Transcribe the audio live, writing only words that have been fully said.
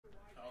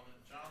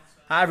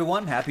Hi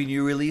everyone, happy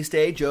new release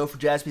day. Joe for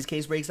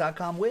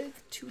JaspysCaseBreaks.com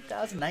with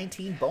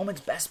 2019 Bowman's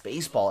Best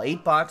Baseball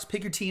 8-box.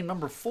 Pick your team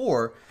number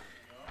 4.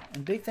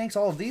 And big thanks to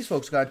all of these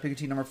folks who got to pick your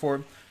team number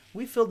 4.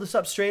 We filled this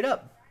up straight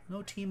up.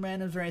 No team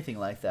randoms or anything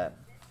like that.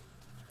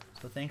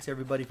 So thanks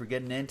everybody for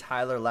getting in.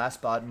 Tyler, Last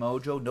Spot,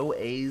 Mojo. No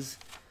A's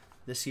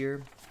this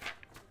year.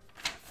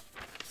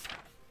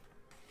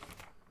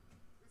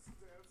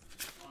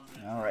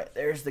 All right,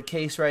 there's the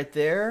case right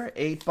there.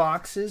 8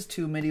 boxes,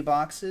 2 mini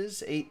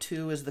boxes.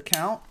 8-2 is the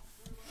count.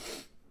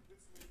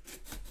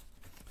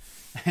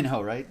 I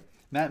know, right?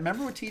 Matt,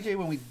 remember with TJ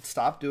when we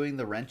stopped doing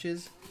the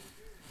wrenches?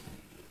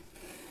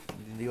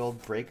 The old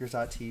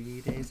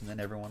Breakers.tv days, and then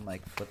everyone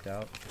like flipped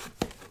out.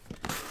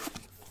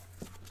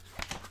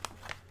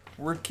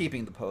 We're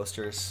keeping the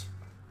posters.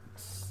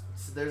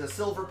 There's a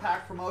silver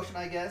pack promotion,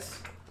 I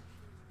guess.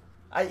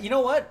 You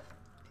know what?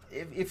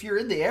 If you're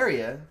in the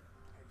area,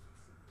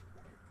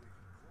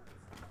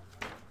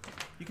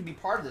 you can be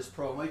part of this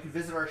promo. You can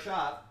visit our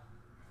shop.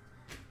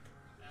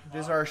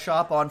 Visit our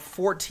shop on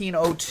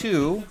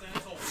 1402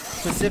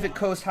 Pacific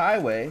Coast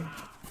Highway,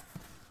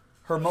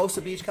 Hermosa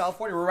Beach,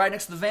 California. We're right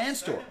next to the van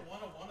store.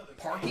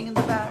 Parking in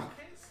the back.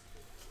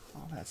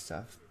 All that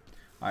stuff.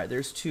 All right,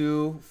 there's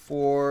 2,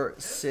 4,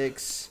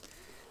 6,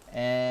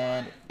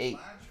 and 8.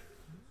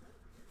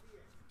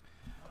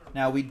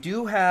 Now, we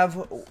do have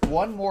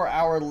 1 more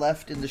hour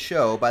left in the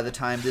show by the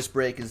time this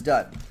break is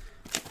done.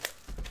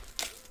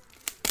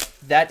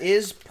 That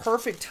is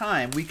perfect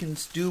time. We can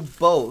do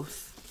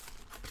both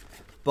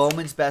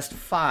Bowman's Best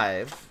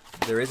 5.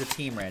 There is a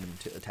team random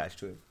attached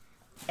to it.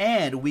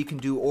 And we can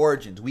do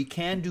Origins. We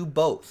can do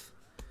both.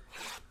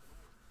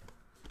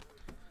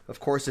 Of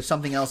course, if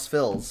something else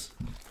fills,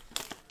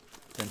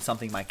 then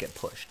something might get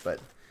pushed.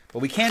 But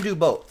we can do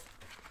both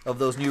of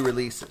those new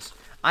releases.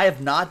 I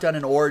have not done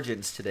an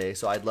Origins today,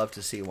 so I'd love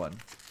to see one,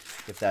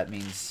 if that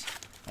means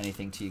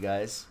anything to you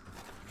guys.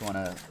 If you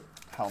want to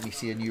help me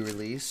see a new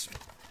release.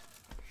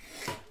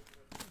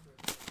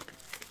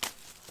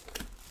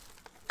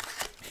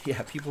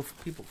 Yeah, people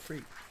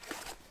freak.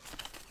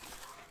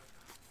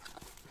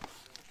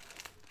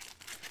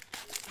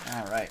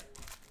 All right.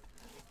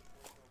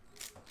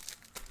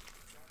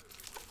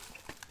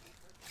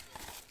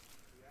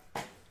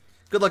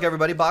 Good luck,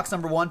 everybody. Box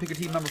number 1, pick your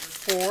team number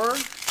 4.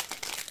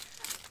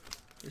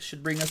 This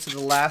should bring us to the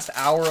last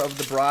hour of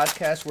the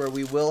broadcast where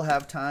we will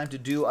have time to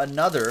do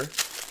another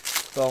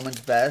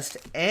Bowman's Best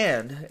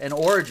and an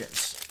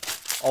Origins.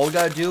 All we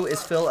got to do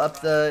is fill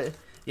up the...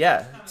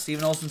 Yeah,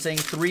 Steven Olson saying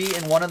 3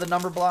 in one of the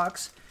number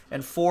blocks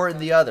and 4 in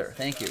the other.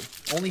 Thank you.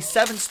 Only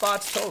 7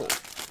 spots total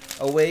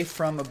away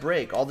from a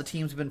break. All the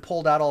teams have been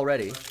pulled out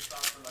already.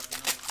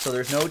 So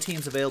there's no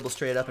teams available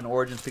straight up in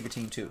Origins. Pick your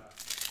team 2.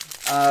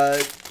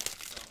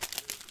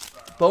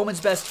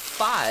 Bowman's Best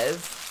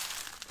 5.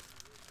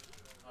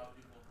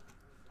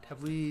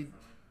 Have we...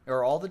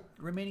 Are all the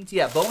remaining teams?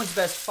 Yeah, Bowman's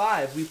Best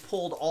 5. We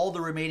pulled all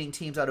the remaining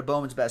teams out of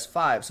Bowman's Best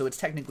 5. So it's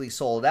technically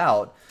sold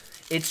out.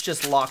 It's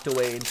just locked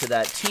away into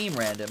that team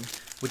random,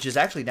 which is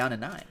actually down to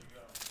 9.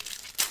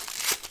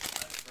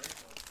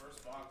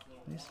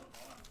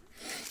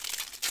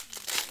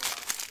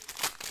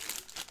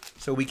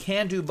 So we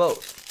can do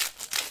both,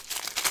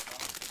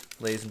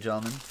 ladies and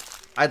gentlemen.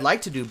 I'd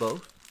like to do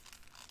both.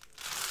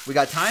 We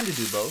got time to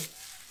do both.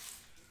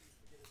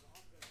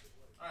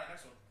 All right,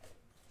 next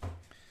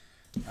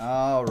one.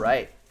 All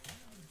right.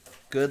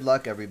 Good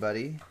luck,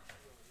 everybody.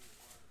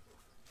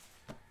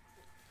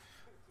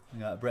 We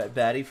got Brett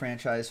Batty,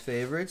 franchise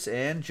favorites,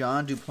 and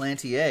John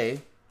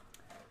Duplantier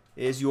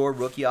is your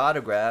rookie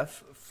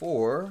autograph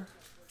for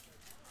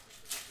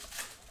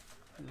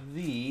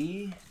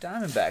the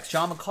Diamondbacks.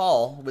 John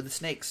McCall with the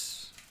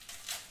Snakes.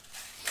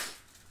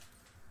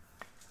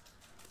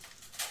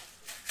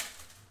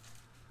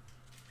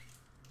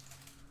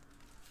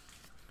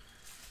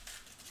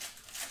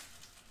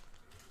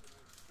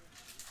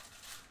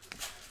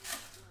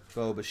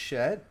 Bo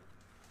Bichette.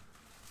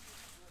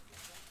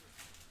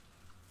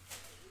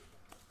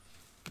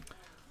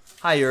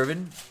 Hi,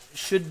 Irvin.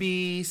 Should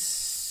be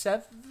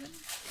 7.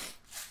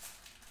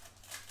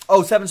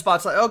 Oh, 7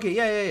 spots. Okay,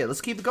 yeah. Let's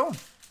keep it going.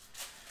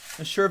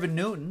 Shervin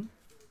Newton.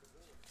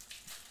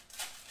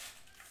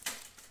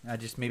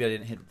 Maybe I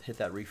didn't hit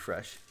that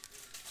refresh.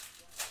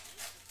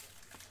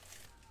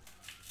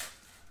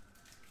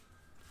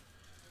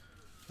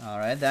 All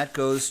right, that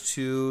goes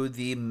to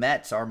the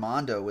Mets.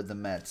 Armando with the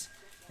Mets,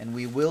 and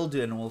we will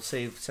do, and we'll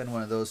send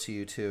one of those to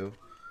you too.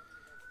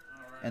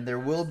 And there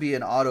will be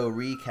an auto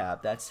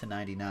recap. That's to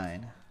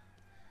 99.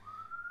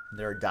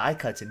 There are die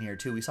cuts in here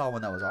too. We saw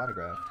one that was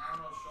autographed.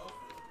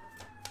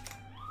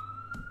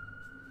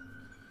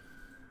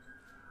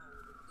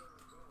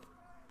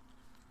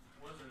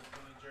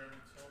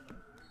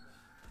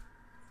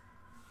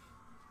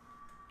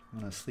 I'm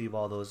going to sleeve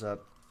all those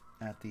up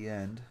at the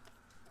end.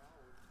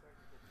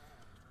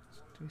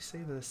 Do we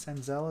save the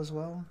Senzel as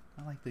well?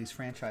 I like these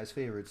franchise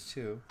favorites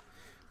too.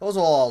 Those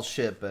will all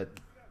ship, but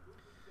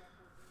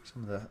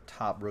some of the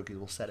top rookies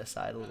will set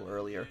aside a little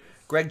earlier.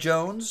 Greg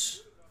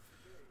Jones,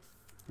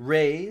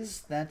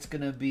 Rays. That's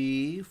going to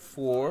be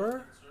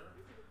for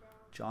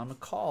John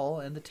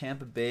McCall and the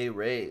Tampa Bay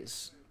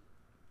Rays.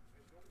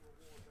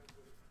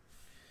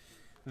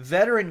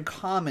 Veteran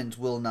Commons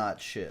will not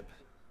ship.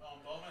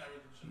 Bowman,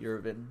 everything ships.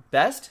 Urban.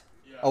 Best?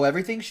 Yeah. Oh,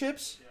 everything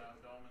ships? Yeah,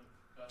 Bowman,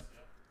 best,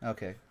 yeah.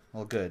 Okay.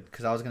 Well, good.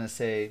 Because I was going to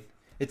say...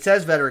 It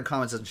says Veteran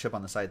Commons doesn't ship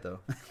on the site,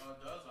 though. Oh, it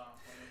does?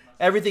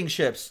 Everything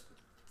ships.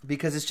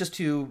 Because it's just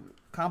too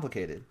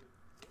complicated.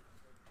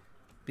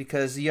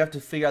 Because you have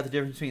to figure out the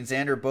difference between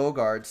Xander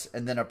Bogaerts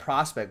and then a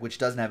prospect, which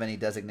doesn't have any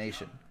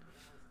designation.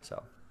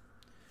 So,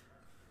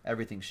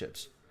 everything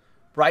ships.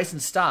 Bryson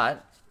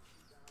Stott.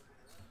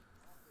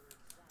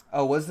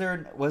 Oh, was there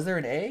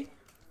an A?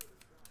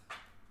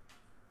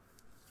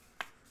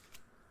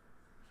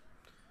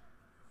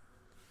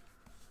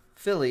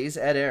 Phillies,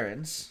 Ed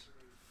Aarons.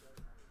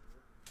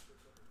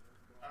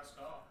 There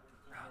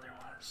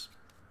was.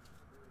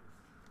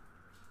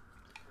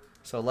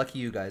 So lucky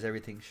you guys,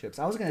 everything ships.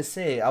 I was going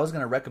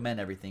to recommend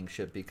everything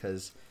ship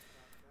because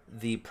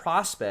the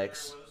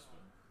prospects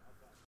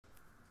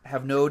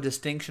have no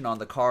distinction on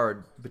the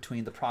card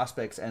between the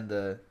prospects and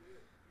the...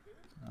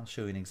 I'll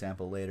show you an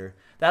example later.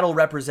 That'll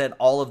represent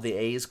all of the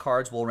A's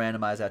cards. We'll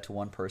randomize that to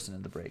one person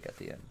in the break at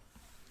the end.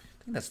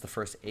 I think that's the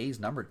first A's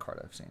numbered card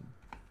I've seen.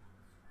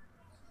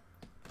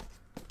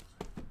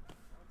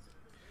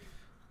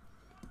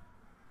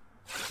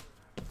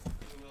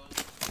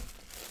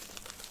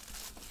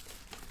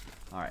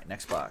 All right,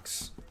 next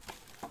box.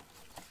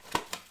 Do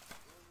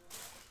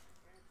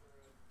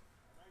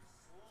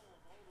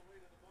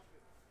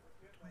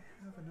I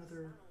have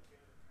another...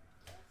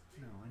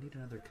 No, I need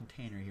another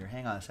container here.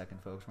 Hang on a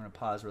second, folks. We're going to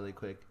pause really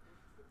quick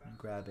and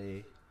grab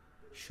a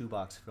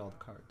shoebox to fit all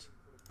the cards.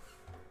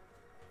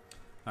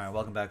 All right,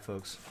 welcome back,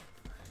 folks.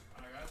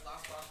 All right, guys,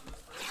 last box of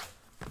this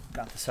break.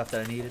 Got the stuff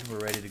that I needed. We're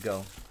ready to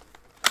go.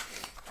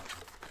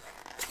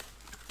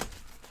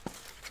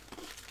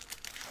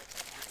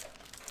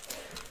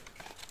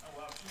 Oh,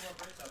 wow, 2 more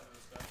breaks after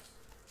this, guys.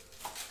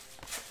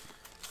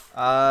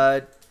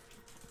 I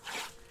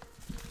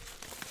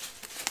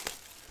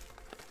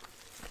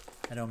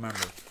don't remember.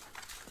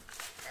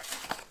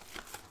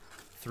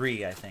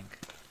 3, I think.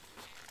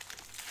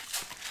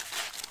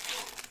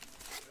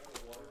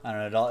 I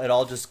don't know. It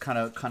all just kind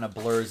of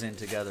blurs in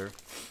together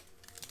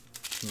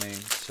to me.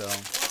 So. Well,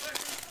 it's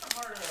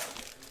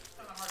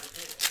kind of hard to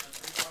pick in a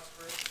 3-box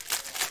break.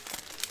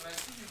 But I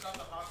see you got the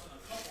box in a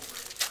couple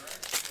breaks,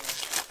 right?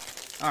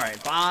 So, All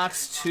right,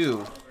 box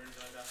 2.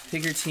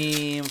 Pick your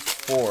team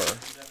 4.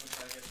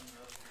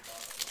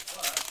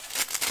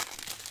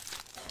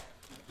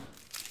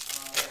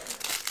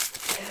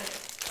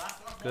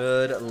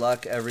 Good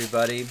luck,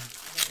 everybody.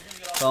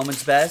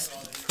 Bowman's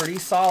best. Pretty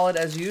solid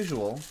as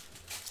usual.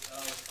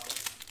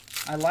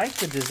 I like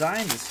the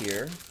design this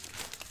year.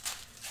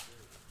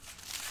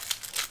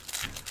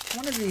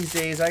 One of these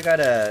days, I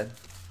gotta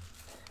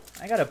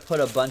put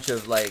a bunch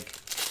of like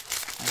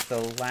the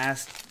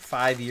last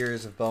 5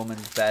 years of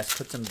Bowman's best.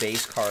 Put some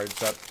base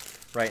cards up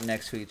right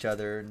next to each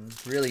other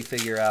and really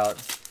figure out,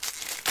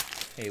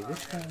 hey,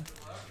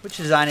 which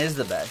design is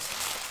the best?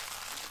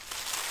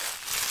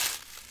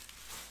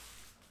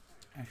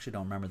 I actually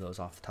don't remember those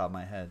off the top of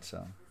my head,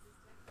 so.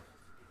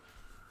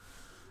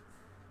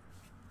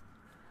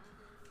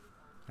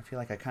 I feel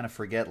like I kind of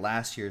forget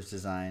last year's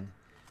design,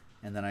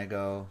 and then I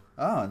go,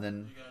 oh, and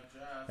then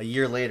a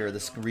year later,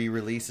 this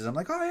re-releases. I'm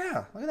like, oh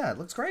yeah, look at that, it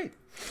looks great.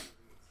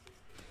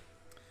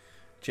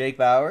 Jake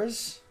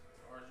Bowers,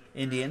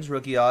 Indians,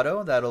 rookie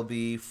auto. That'll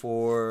be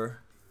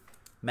for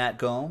Matt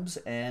Gomes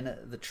and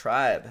the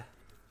Tribe.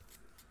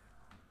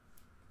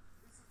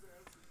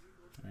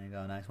 There you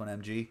go, nice one,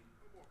 MG.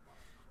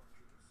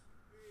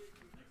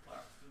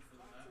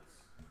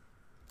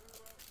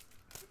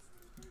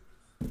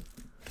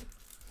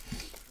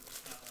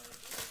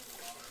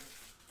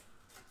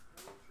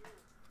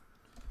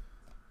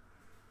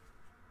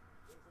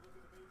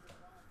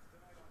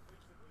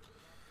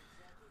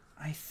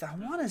 I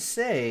want to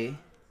say,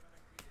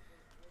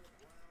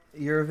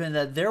 Irvin,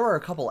 that there were a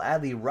couple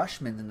Adley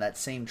Rushmans in that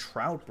same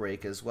Trout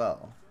break as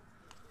well.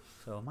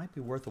 So it might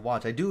be worth a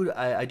watch. I do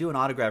an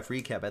autograph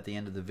recap at the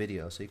end of the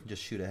video, so you can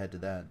just shoot ahead to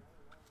that.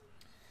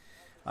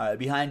 All right,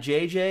 behind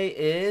JJ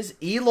is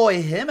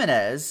Eloy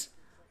Jimenez.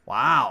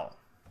 Wow.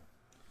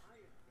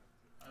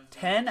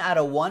 10 out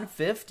of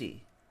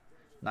 150.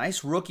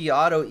 Nice rookie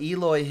auto,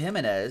 Eloy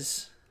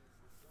Jimenez.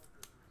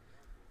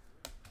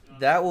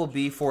 That will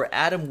be for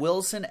Adam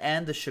Wilson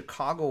and the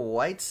Chicago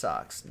White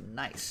Sox.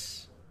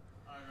 Nice.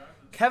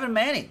 Kevin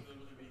Manning.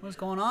 What's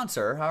going on,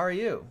 sir? How are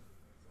you?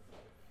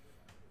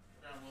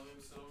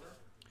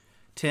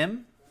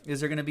 Tim, is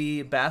there going to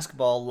be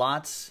basketball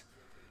lots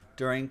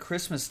during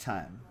Christmas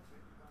time?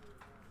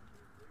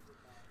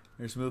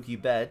 There's Mookie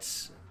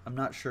Betts. I'm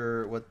not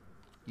sure what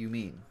you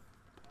mean.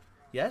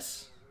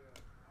 Yes?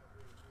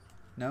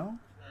 No?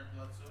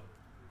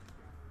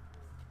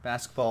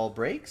 Basketball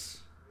breaks?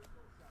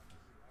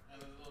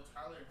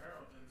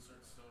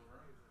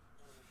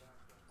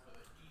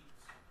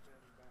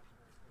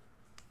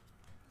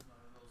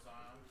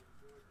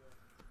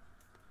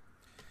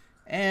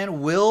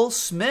 And Will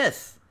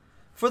Smith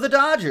for the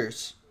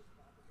Dodgers.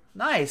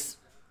 Nice.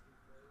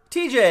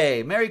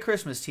 TJ, Merry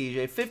Christmas,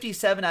 TJ.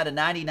 57 out of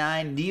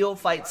 99.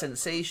 Neophyte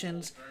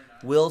Sensations.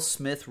 Will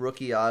Smith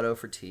rookie auto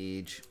for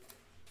Tej.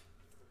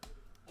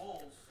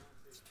 I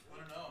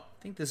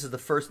think this is the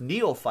first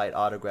Neophyte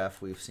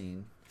autograph we've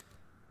seen,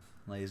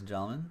 ladies and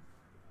gentlemen.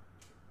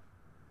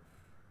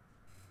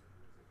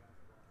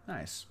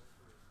 Nice.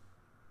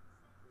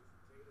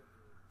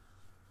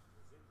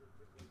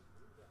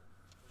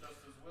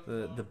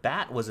 The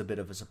bat was a bit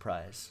of a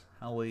surprise.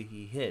 How well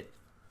he hit.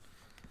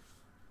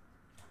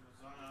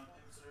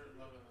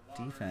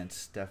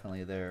 Defense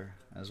definitely there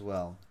as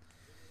well.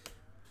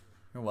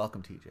 You're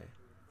welcome, TJ.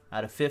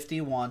 Out of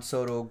 50, Juan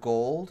Soto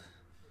gold.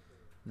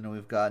 Then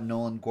we've got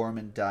Nolan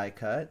Gorman die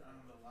cut.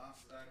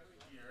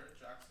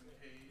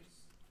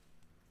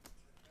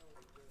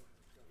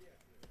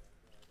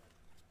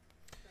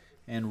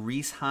 And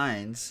Reese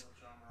Hines,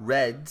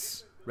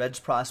 Reds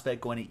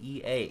prospect going to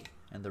EA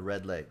and the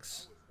Red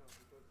Legs.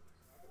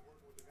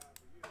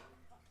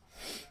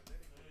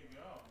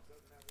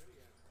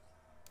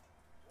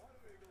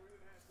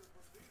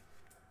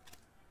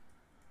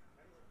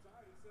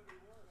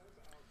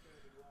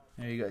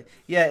 There you go.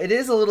 Yeah, it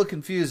is a little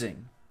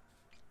confusing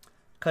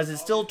because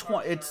it's still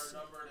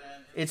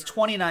it's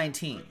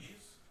 2019.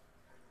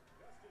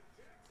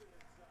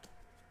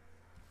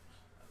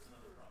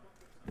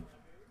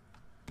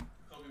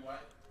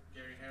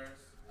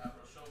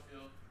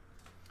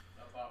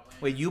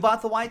 Wait, you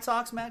bought the White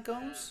Sox, Matt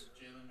Gomes?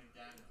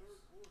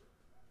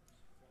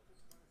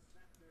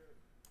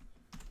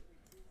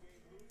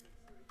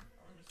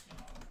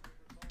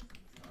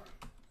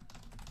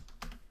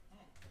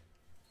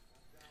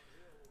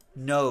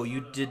 No,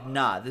 you did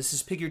not. This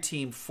is Pick Your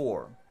Team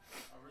 4.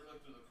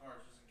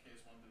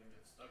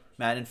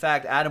 Matt, in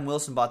fact, Adam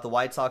Wilson bought the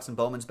White Sox and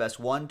Bowman's Best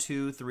 1,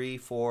 2, 3,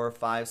 4,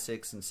 5,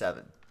 6, and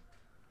 7.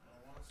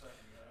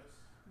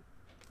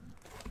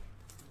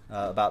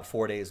 About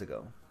 4 days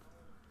ago.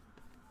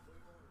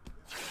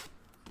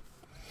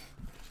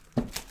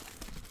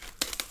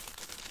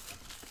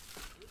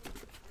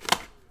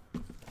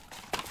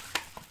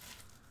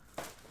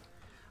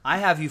 I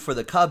have you for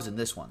the Cubs in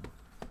this one.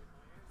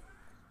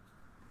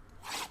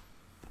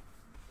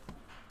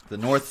 The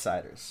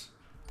Northsiders.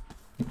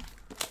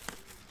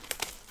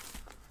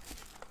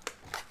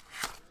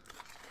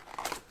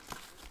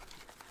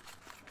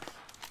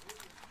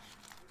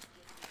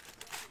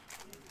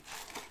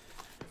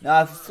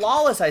 Now,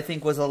 Flawless, I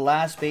think, was the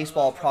last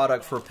baseball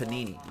product for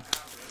Panini.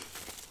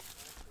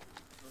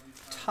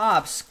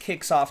 Topps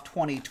kicks off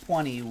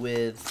 2020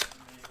 with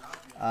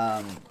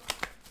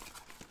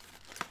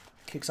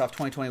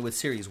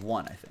Series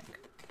 1, I think.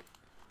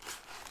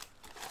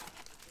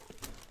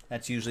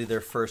 That's usually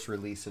their first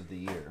release of the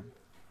year.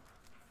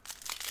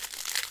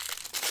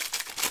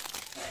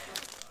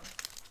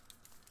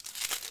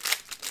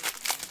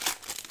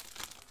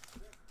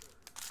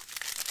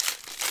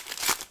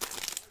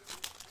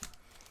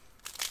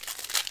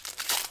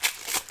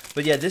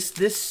 But yeah,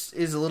 this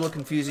is a little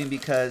confusing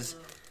because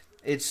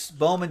it's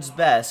Bowman's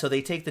Best, so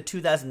they take the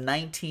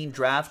 2019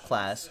 draft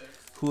class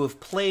who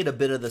have played a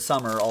bit of the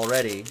summer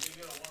already,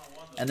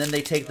 and then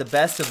they take the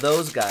best of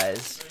those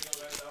guys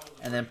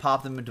and then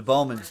pop them into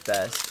Bowman's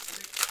Best.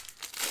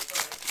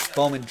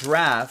 Bowman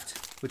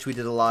Draft, which we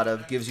did a lot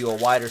of, gives you a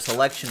wider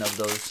selection of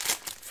those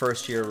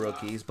first-year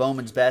rookies.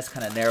 Bowman's Best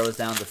kind of narrows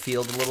down the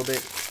field a little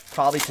bit,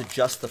 probably to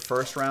just the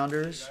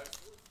first-rounders.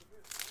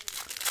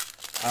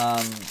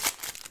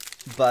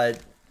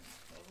 But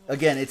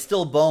again, it's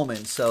still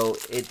Bowman, so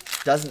it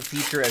doesn't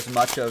feature as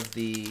much of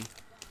the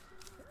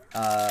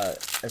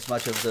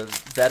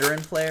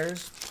veteran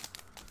players,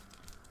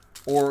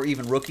 or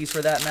even rookies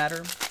for that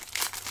matter.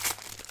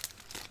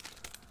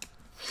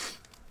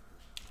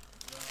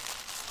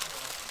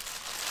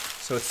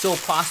 So it's still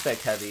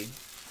prospect heavy.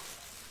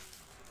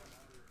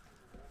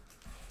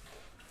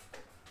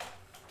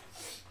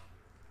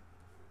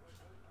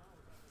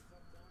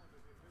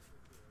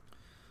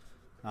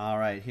 All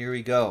right, here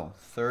we go.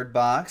 Third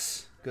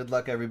box. Good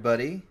luck,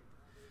 everybody.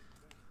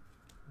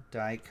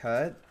 Die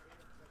cut.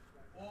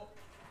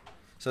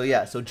 So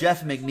yeah, so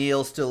Jeff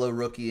McNeil still a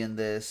rookie in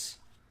this.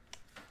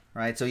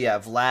 Right, so yeah,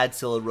 Vlad's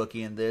still a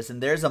rookie in this.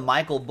 And there's a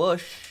Michael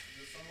Bush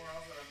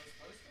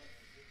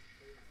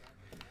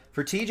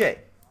for TJ.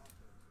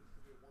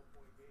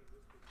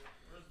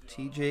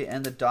 TJ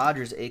and the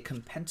Dodgers, a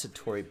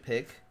compensatory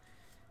pick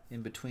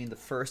in between the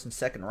first and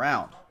second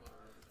round.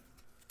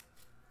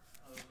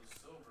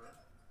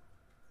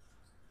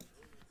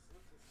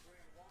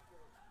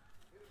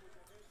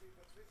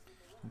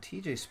 And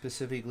TJ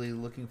specifically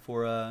looking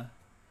for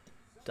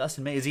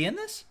Dustin May. Is he in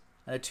this?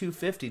 At a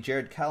 250,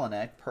 Jared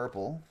Kelenic,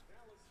 purple.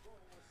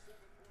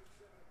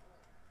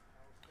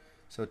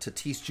 So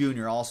Tatis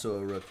Jr. also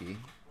a rookie.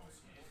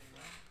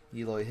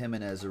 Eloy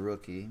Jimenez a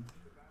rookie.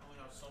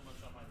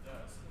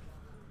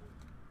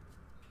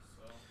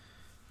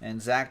 And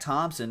Zach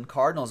Thompson,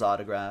 Cardinals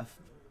autograph.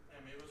 Yeah,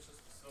 maybe it was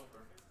just the silver.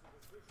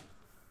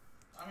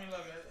 I mean,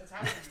 look, it's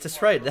happening.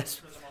 That's right.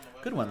 That's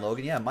a good one,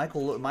 Logan. Yeah,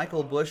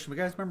 Michael Bush. You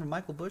guys remember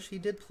Michael Bush?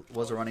 He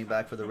was a running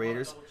back for the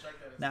Raiders.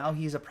 Now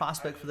he's a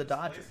prospect for the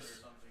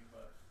Dodgers.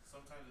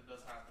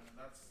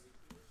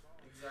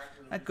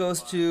 That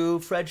goes to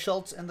Fred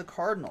Schultz and the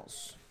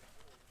Cardinals.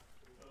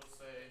 It'll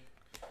say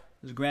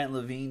There's Grant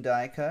Levine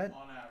die cut.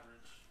 on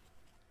average.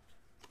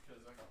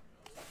 Because sometimes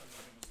I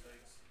make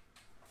mistakes.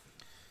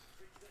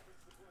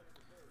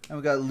 And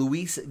we got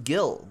Luis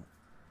Gil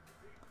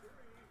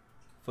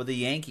for the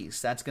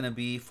Yankees. That's going to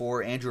be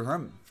for Andrew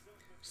Herman.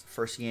 It's the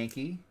first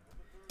Yankee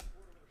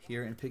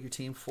here in Pick Your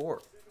Team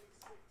 4.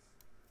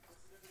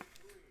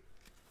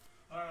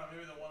 I don't know,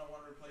 maybe the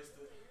 101 replaced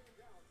it.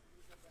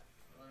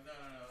 No.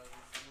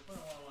 We're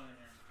putting 101 in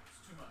here.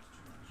 It's too much.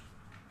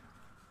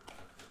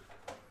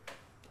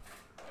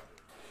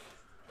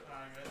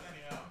 Alright guys,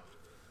 anyhow.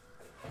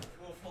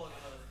 We'll pull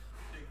another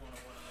big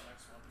 101 in the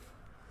next one.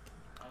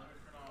 Let me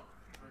print out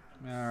break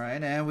numbers. All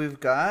right, and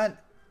we've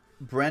got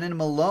Brennan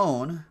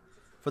Malone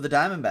for the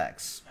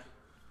Diamondbacks.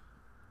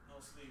 No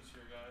sleeves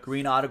here, guys.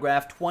 Green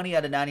autograph, 20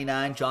 out of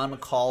 99. John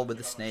McCall with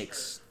the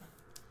Snakes.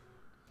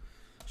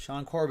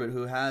 Sean Corbett,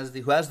 who has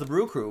the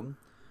Brew Crew,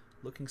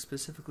 looking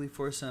specifically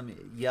for some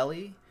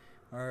Yelly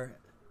or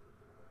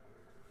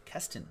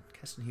Keston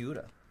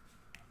Hiura.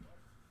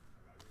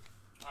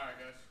 Alright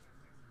guys.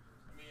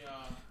 Let me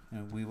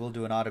And we will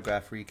do an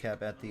autograph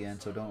recap at the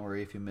end, so don't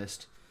worry if you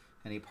missed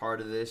any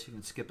part of this. You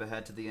can skip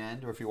ahead to the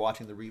end, or if you're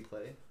watching the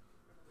replay.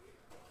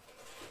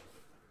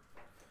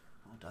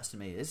 Oh, Dustin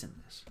May is in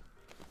this.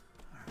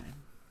 All right.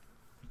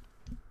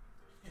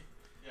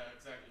 yeah,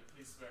 exactly.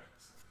 Please spare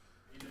us.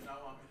 You did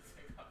not want me to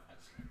take out that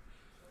shirt.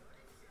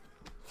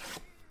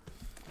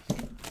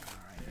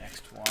 All right,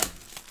 next one.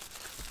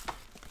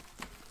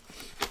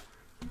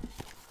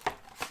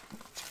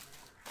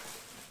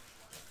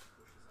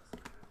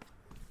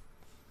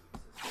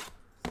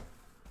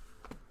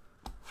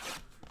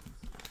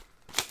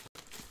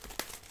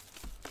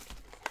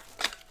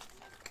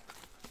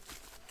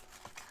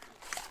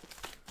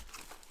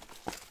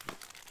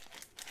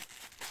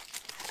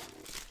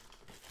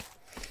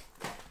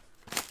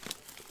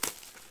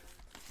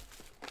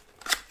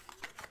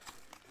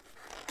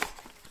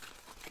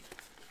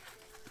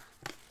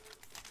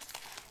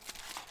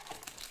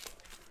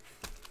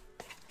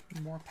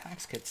 More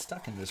packs get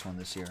stuck in this one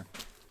this year.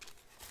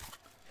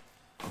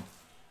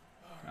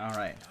 All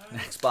right,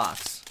 next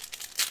box.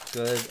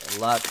 Good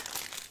luck.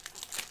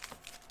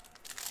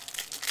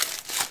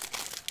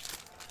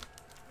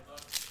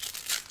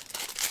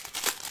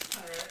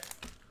 Alright.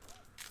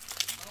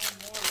 Oh,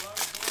 more love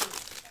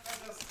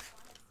doors.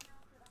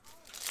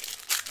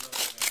 I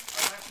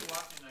was actually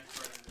watching next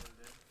Friday the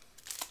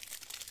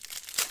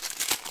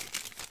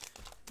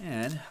other day.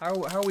 And how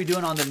are we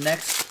doing on the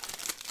next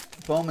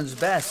Bowman's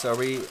Best? Are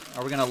we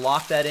gonna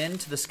lock that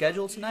into the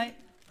schedule tonight?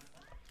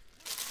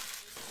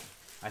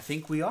 I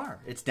think we are.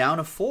 It's down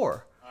to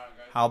 4.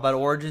 How about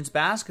Origins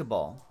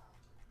basketball?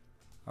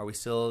 Are we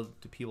still?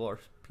 Are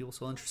people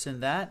still interested in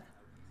that?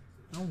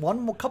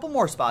 No, couple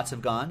more spots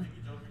have gone.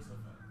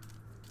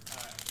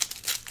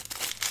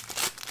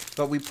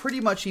 But we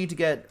pretty much need to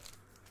get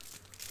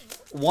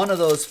one of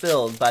those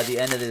filled by the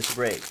end of this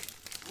break,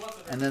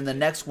 and then the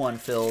next one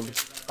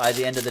filled by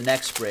the end of the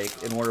next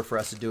break in order for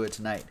us to do it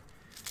tonight.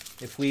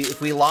 If we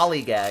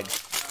lollygag,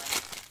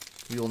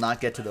 we will not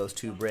get to those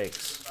 2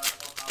 breaks.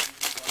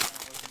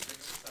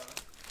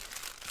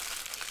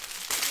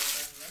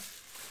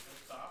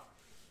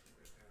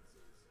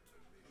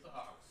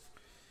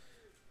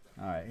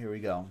 All right, here we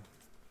go.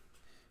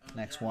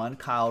 Next one,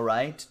 Kyle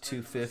Wright,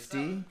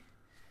 250.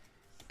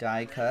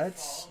 Die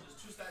cuts.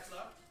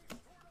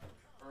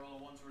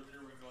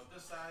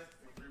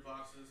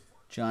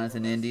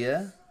 Jonathan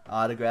India,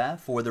 autograph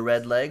for the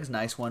Red Legs.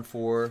 Nice one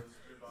for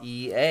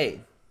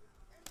EA.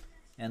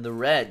 And the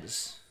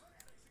Reds.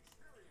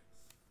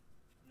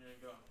 There you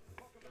go.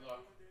 Good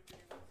luck.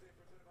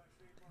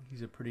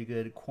 He's a pretty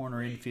good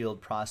corner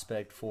infield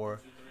prospect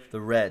for the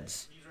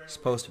Reds.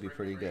 Supposed to be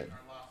pretty good.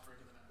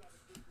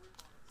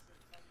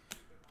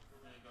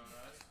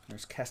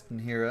 There's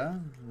Keston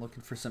Hiura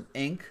looking for some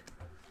ink.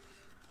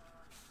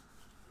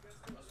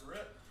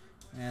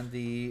 And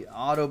the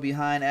auto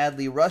behind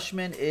Adley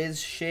Rushman is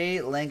Shea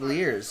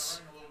Langeliers.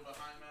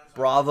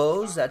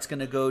 Bravos, that's going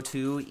to go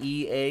to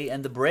EA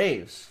and the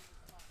Braves.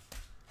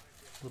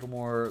 A little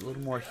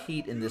more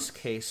heat in this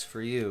case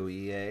for you,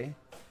 EA.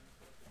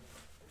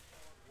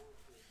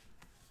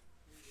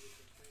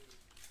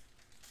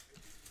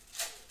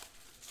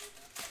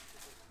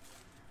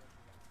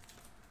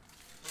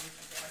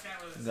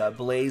 We got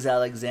Blaze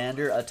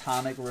Alexander,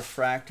 Atomic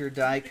Refractor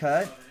die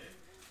cut.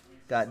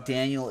 Got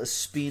Daniel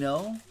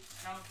Espino,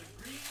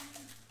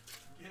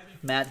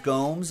 Matt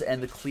Gomes,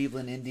 and the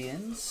Cleveland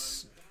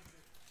Indians.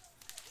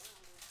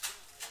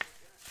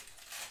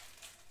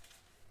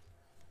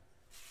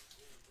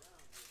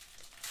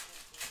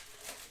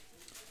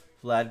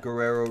 Vlad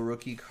Guerrero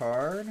rookie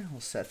card.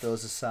 We'll set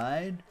those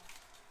aside.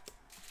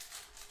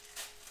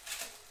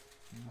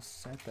 We'll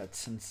set that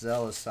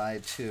Senzel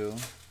aside too.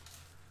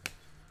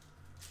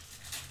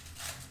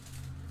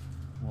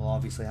 We'll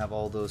obviously have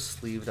all those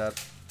sleeved up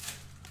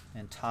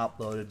and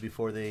top loaded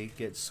before they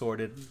get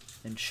sorted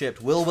and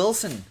shipped. Will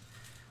Wilson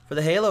for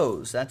the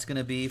Halos. That's going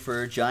to be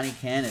for Johnny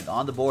Cannon.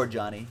 On the board,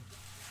 Johnny.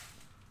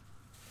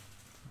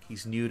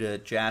 He's new to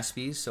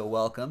Jaspy's, so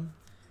welcome.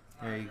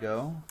 There you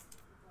go.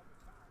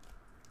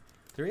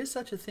 There is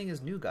such a thing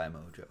as new guy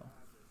mojo.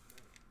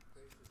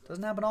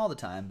 Doesn't happen all the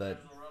time,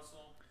 but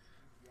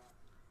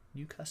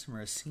new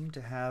customers seem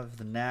to have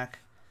the knack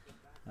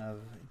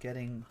of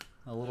getting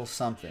a little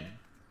something.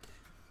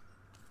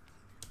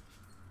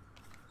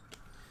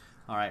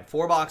 All right,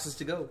 4 boxes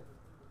to go.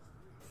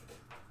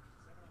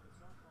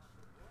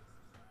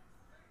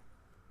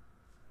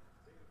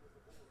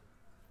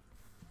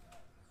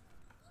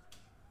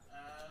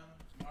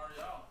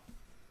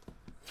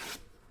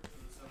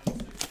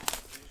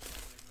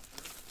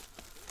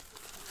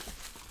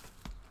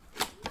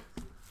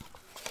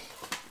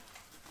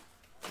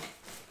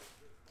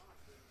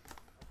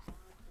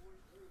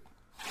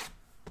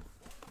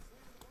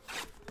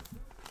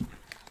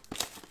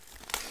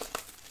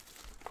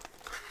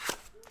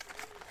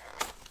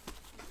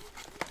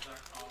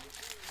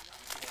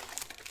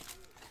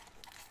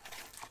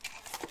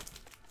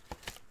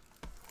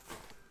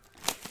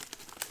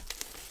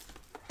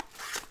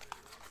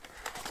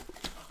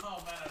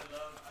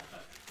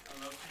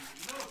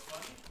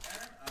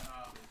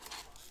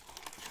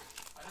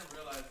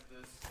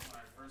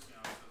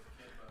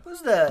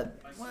 Who's the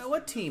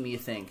what team you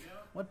think?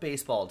 What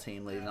baseball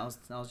team, ladies? I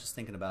was just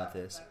thinking about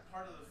this.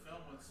 Part of the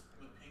film with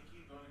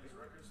Pinky going to his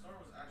record store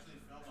was actually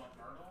filmed on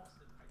Myrtle.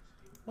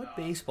 What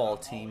baseball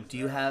team do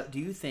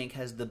you think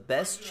has the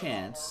best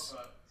chance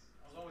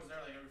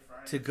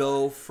to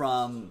go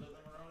from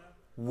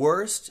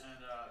worst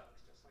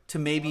to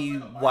maybe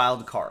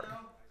wild card?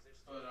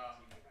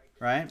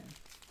 Right?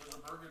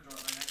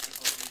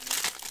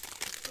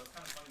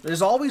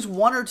 There's always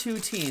 1 or 2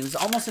 teams,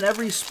 almost in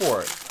every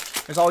sport.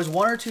 There's always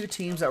 1 or 2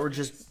 teams that were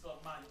just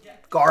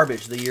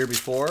garbage the year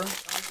before.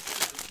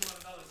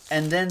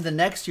 And then the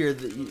next year,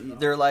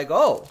 they're like,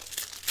 oh,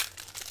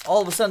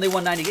 all of a sudden they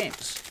won 90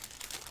 games,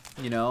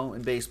 you know,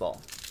 in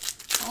baseball.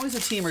 Always a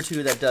team or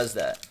 2 that does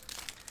that.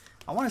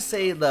 I want to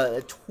say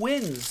the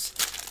Twins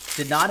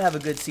did not have a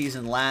good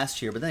season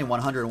last year, but then they won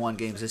 101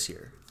 games this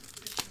year.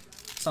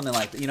 Something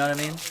like that, you know what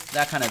I mean?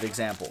 That kind of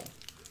example.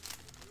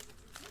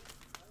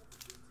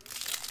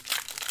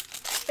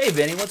 Hey,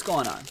 Vinny, what's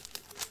going on?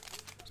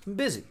 It's been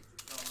busy,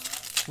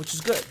 which is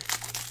good.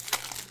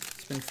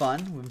 It's been fun.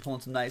 We've been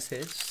pulling some nice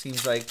hits.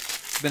 Seems like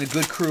it's been a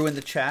good crew in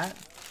the chat.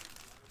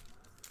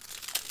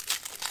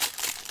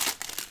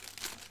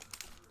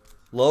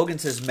 Logan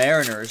says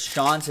Mariners.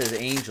 Sean says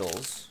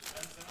Angels.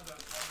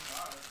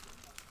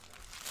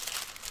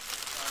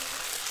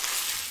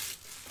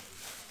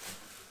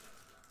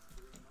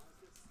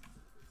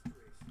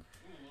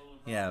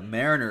 Yeah,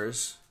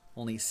 Mariners.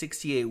 Only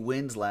 68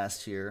 wins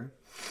last year.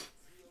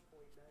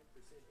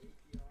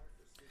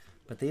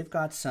 But they've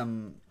got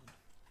some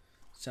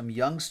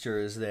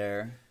youngsters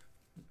there.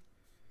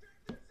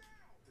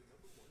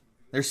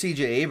 There's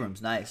C.J. Abrams.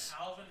 Nice.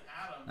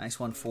 Nice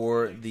one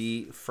for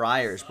the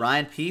Friars.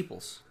 Brian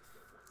Peoples.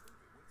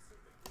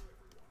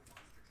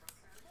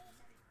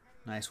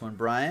 Nice one,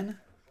 Brian.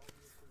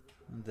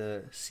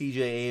 The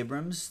C.J.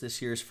 Abrams, this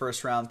year's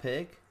first-round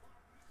pick.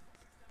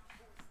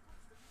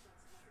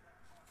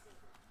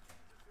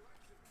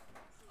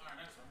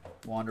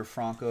 Wander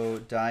Franco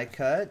die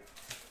cut.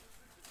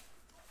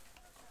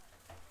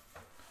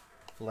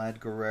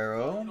 Vlad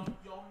Guerrero.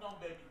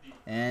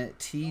 And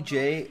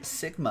T.J.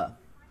 Sigma.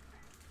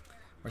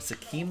 Or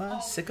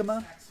Sikima?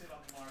 Sikima?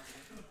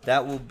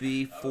 That will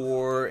be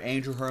for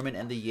Andrew Herman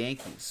and the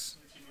Yankees.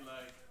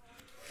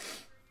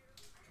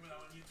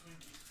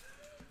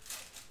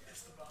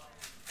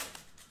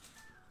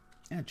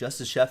 Yeah,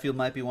 Justice Sheffield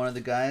might be one of the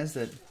guys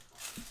that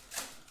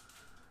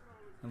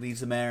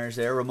leads the Mariners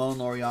there. Ramon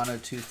Laureano,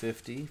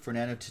 250.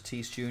 Fernando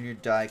Tatis Jr.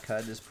 die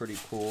cut is pretty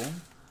cool.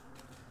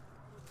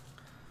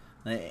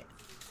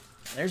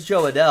 There's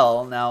Joe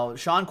Adell. Now,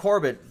 Sean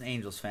Corbett,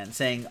 Angels fan,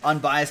 saying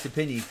unbiased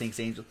opinion, he thinks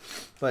Angels.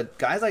 But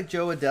guys like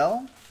Joe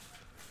Adell,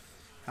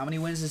 how many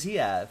wins does he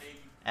have?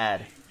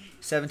 Add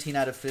 17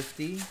 out of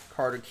 50.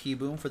 Carter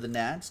Keyboom for the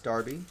Nats,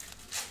 Darby.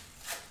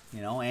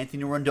 You know,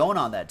 Anthony Rendon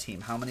on that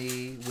team. How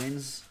many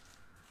wins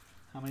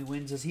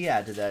does he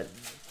add to that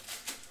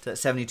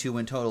 72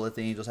 win total that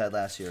the Angels had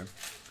last year?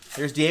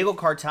 There's Diego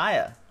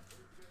Cartaya.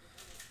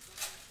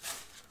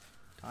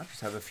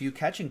 Dodgers have a few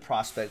catching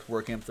prospects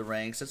working up the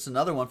ranks. That's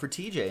another one for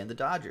TJ and the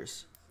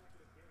Dodgers.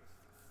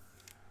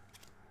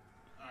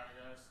 All right,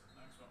 guys.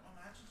 Next one.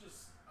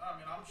 I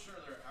mean, I'm sure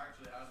there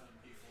actually has been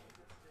people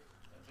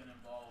that have been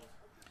involved.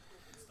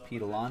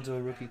 Pete Alonso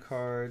rookie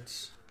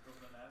cards.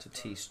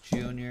 Tatis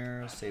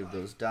Jr. Save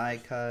those die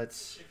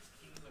cuts. Chick's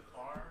keying the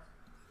car.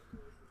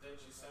 Then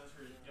she sends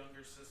her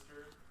younger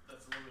sister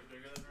that's a little bit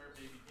bigger than her,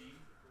 baby D.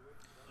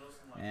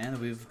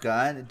 And we've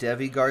got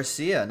Devi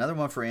Garcia. Another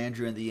one for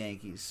Andrew and the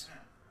Yankees.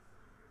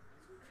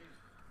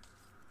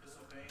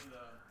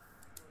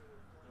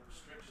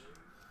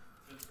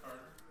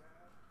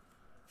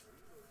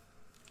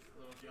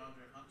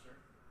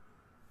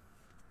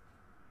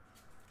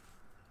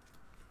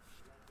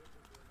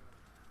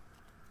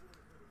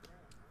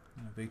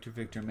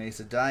 Victor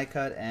Mesa die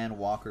cut and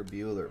Walker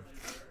Buehler.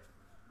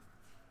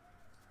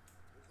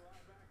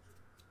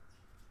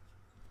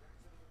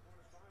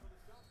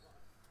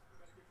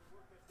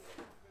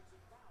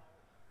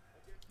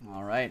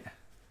 All right.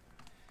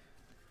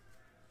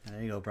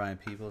 There you go, Brian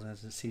Peoples.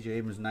 That's a CJ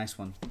Abrams, nice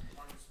one.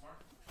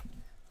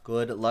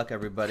 Good luck,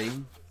 everybody.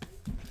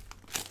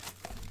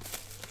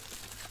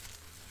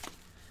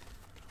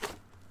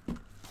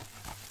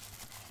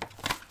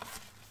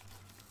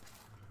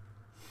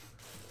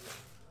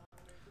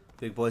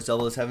 Big Boys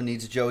 007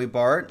 needs Joey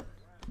Bart.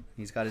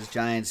 He's got his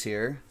Giants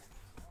here.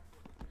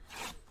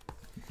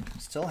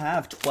 Still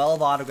have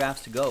 12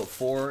 autographs to go.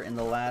 4 in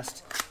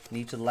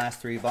each of the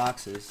last 3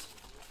 boxes.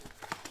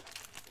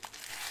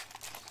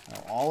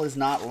 So all is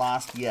not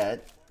lost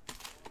yet.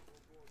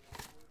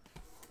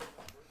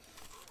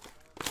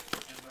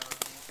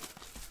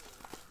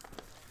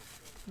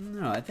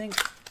 No, I think...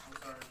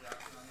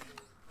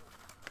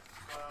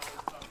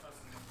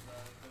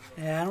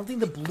 Yeah, I don't think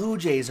the Blue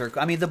Jays are...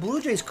 I mean, the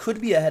Blue Jays could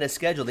be ahead of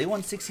schedule. They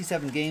won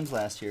 67 games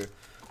last year.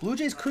 Blue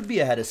Jays could be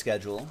ahead of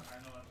schedule. I know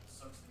it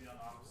sucks to be on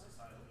the opposite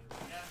side of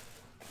it. Yeah,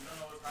 we don't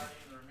know what's hiding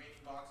in the remaining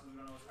boxes. We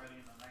don't know what's hiding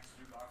in the next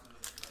 3 boxes.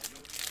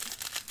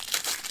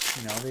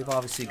 You know, they've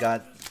obviously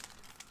got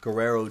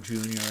Guerrero Jr.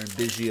 and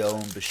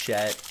Biggio and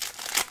Bichette.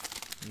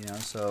 You know,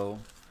 so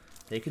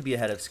they could be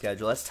ahead of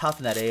schedule. That's tough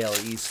in that AL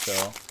East,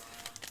 though.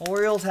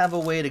 Orioles have a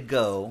way to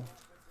go.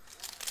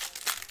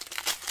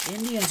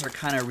 Indians are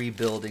kind of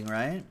rebuilding,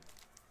 right?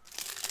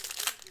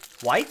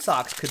 White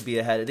Sox could be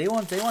ahead. They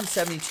won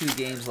 72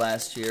 games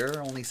last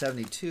year, only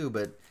 72,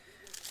 but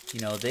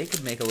you know, they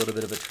could make a little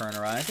bit of a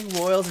turnaround. I think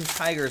Royals and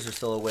Tigers are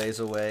still a ways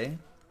away.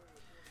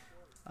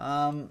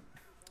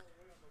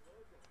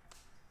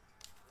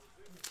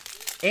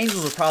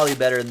 Angels are probably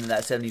better than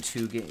that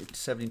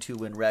 72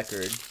 win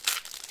record,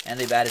 and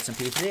they've added some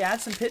people. They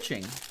add some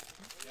pitching.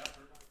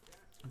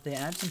 If they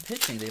add some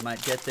pitching, they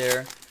might get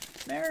there.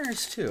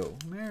 Mariners too.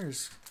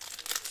 Mariners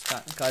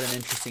got an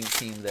interesting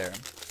team there.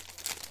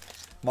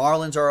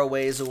 Marlins are a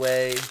ways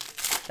away.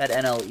 That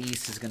NL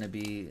East is going to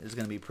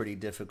be pretty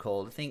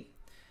difficult. I think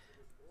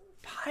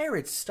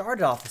Pirates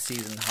started off the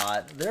season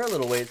hot. They're a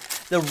little ways.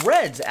 The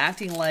Reds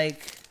acting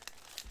like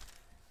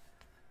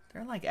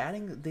they're like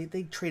adding.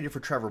 They traded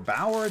for Trevor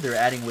Bauer. They're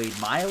adding Wade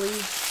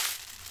Miley.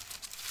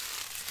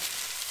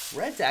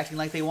 Reds acting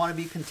like they want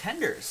to be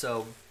contenders.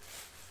 So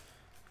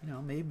you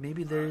know,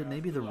 maybe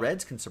the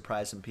Reds can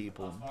surprise some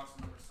people.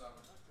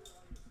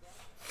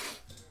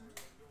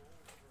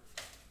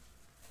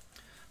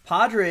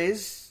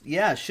 Padres,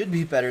 yeah, should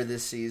be better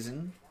this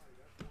season.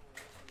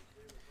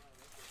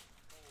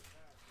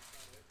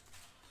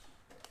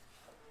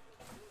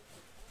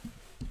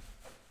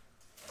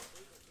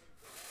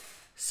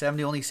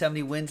 Only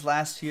 70 wins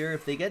last year.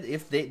 If they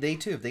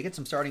get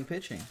some starting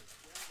pitching,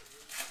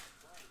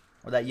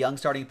 or that young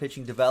starting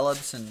pitching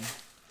develops and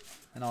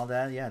all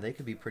that, yeah, they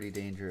could be pretty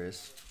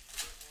dangerous.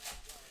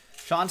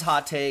 Sean's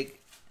hot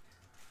take: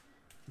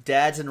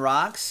 Dads and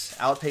Rocks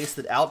outpace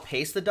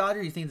the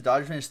Dodgers. You think the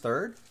Dodgers finish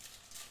 3rd?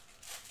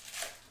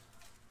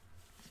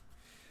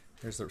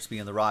 Speaking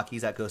of the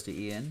Rockies, that goes to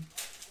Ian.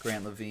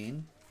 Grant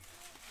Levine.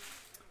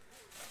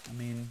 I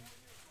mean,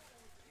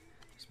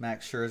 it's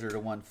Max Scherzer to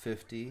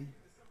 150.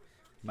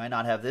 Might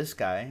not have this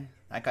guy.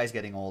 That guy's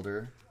getting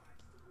older.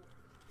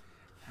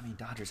 I mean,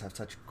 Dodgers have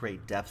such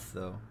great depth,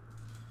 though.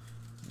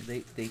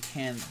 They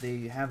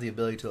have the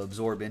ability to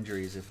absorb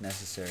injuries if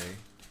necessary.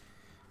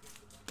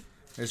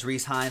 There's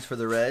Reese Hines for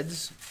the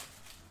Reds.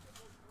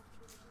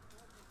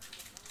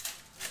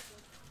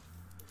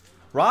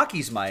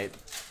 Rockies might.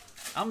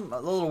 I'm a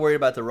little worried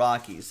about the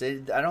Rockies.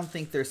 I don't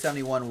think they're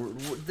 71.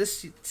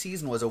 This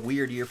season was a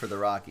weird year for the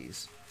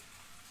Rockies.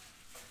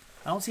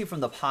 I don't see it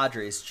from the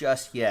Padres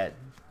just yet.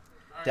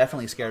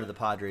 Definitely scared of the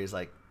Padres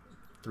like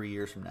 3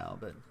 years from now.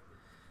 But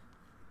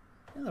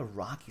you know, the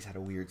Rockies had a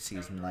weird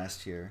season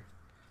last year.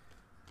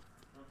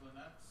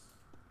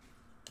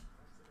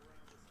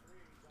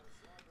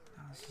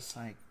 I was just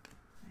like,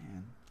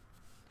 man.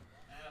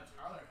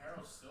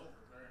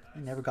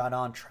 They never got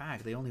on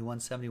track. They only won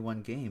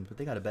 71 games, but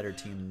they got a better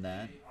team than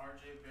that.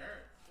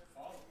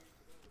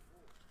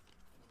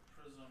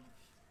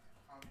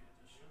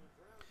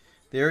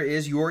 There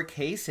is your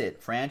case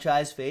hit.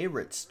 Franchise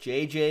favorites.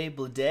 JJ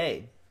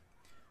Bleday.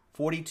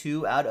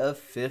 42 out of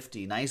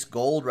 50. Nice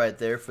gold right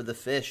there for the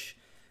Fish.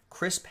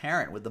 Chris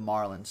Parent with the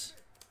Marlins.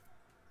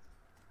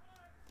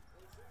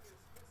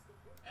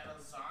 And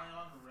a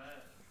Zion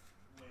Red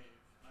wave.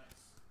 Nice.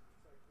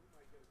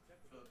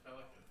 For the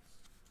Pelicans.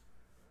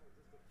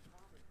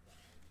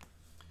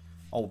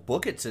 Oh,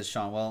 book it, says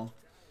Sean. Well,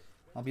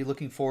 I'll be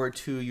looking forward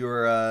to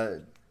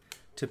your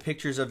to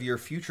pictures of your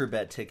future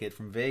bet ticket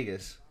from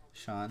Vegas,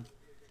 Sean.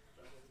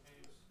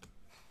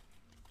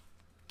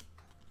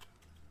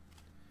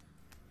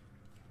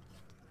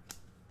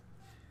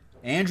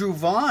 Andrew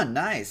Vaughn,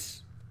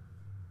 nice.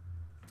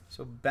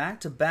 So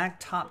back-to-back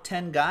top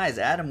 10 guys.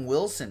 Adam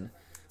Wilson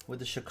with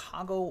the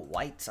Chicago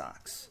White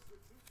Sox.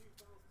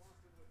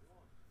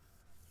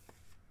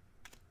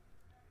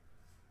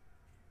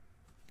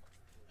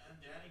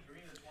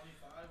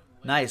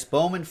 Nice.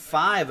 Bowman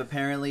 5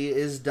 apparently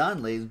is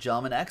done, ladies and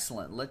gentlemen.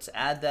 Excellent. Let's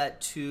add that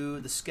to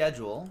the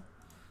schedule.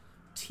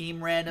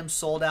 Team random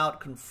sold out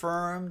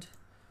confirmed.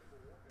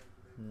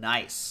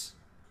 Nice.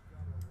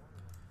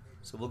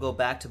 So we'll go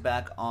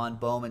back-to-back on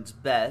Bowman's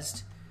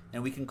Best.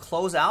 And we can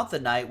close out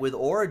the night with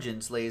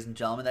Origins, ladies and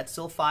gentlemen. That's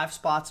still 5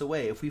 spots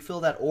away. If we fill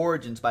that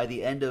Origins by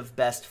the end of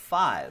Best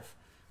 5,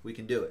 we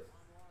can do it.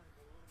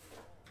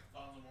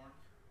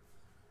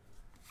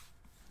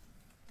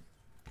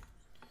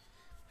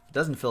 If it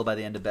doesn't fill by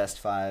the end of Best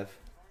 5,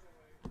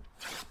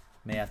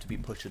 may have to be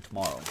pushed to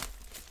tomorrow.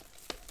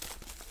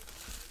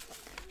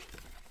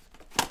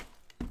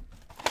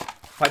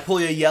 If I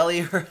pull you a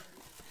Yelly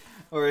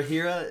or a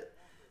Hira,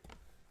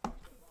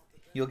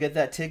 you'll get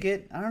that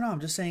ticket? I don't know.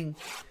 I'm just saying.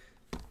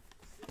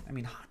 I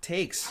mean, hot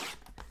takes.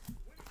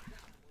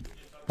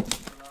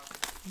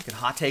 You can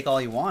hot take all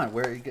you want.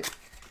 Where you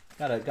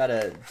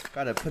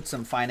gotta put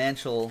some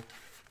financial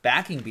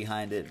backing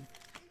behind it.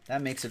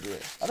 That makes it real.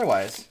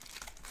 Otherwise,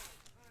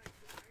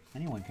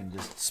 anyone can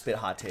just spit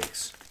hot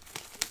takes.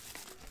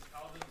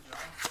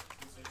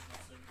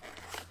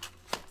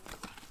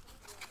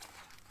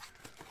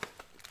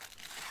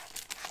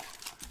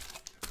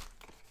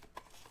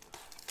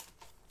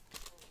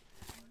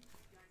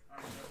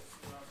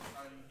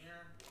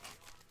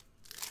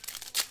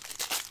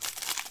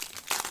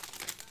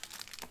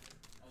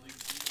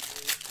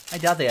 I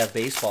doubt they have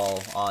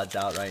baseball odds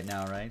out right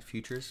now, right?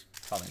 Futures?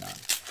 Probably not.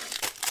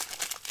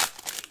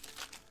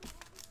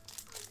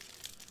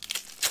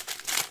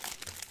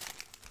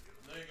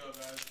 There you go,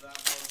 guys. That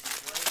was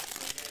great.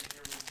 So again,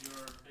 here with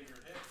your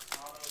bigger hits,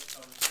 autos,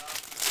 Kelly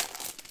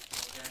Johnson,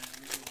 again,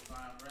 Regal,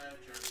 Zion Red,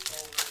 Jared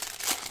Culver,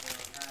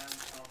 Darren Hand,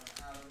 Calvin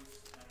Adams,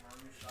 and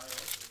Marie Shio.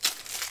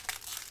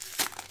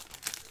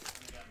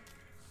 And again,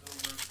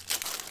 silver,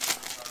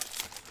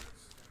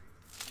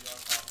 see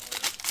y'all top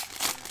later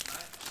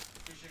tonight.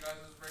 Appreciate you guys.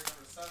 This is break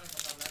number 7.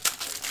 Coming up next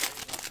is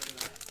break number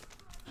 8.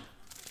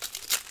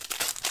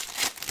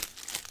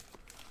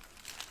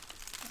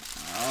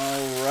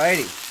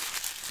 Alrighty.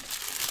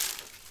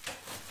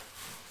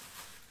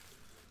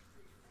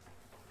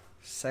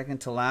 Second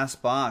to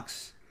last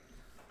box.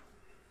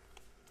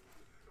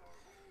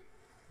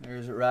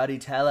 There's Rowdy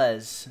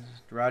Tellez.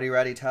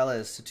 Rowdy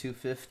Tellez to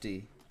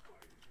 250.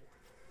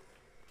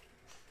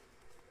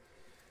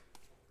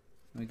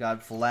 We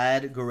got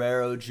Vlad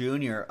Guerrero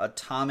Jr.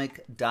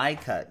 Atomic die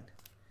cut.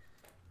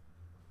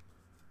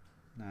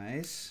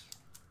 Nice.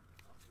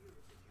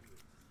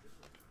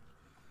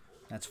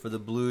 That's for the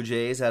Blue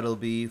Jays. That'll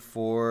be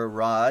for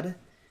Rod.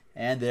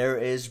 And there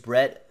is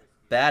Brett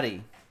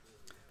Batty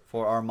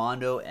for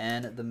Armando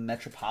and the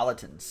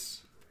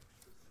Metropolitans.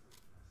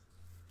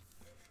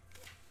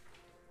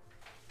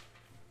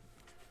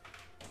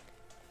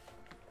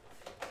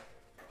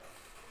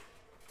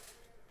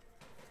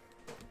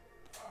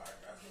 Alright,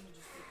 guys, let me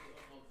just quickly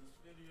upload this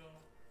video.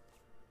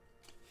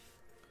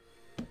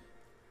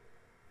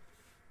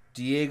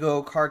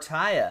 Diego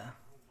Cartaya.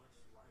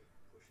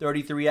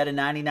 33 out of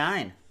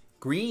 99.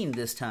 Green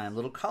this time.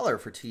 Little color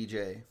for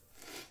TJ.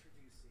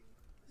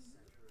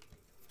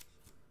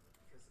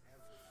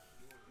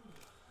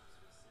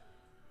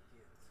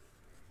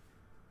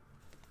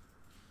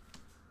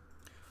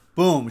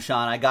 Boom,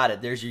 Sean. I got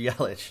it. There's your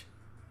Yelich.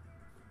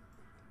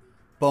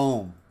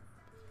 Boom.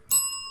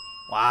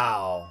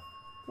 Wow.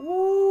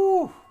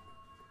 Woo.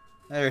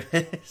 There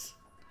it is.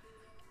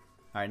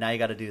 All right, now you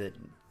got to do it.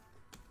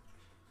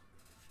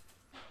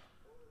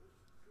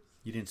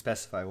 You didn't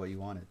specify what you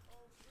wanted.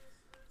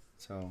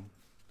 So,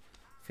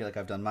 I feel like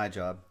I've done my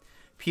job.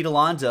 Pete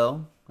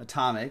Alonso,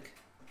 Atomic,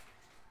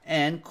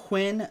 and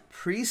Quinn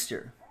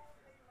Priester.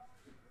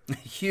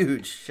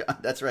 Huge. Sean,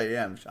 that's right,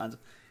 yeah. Sean's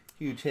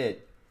huge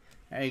hit.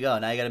 There you go.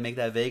 Now you got to make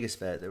that Vegas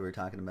bet that we were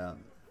talking about.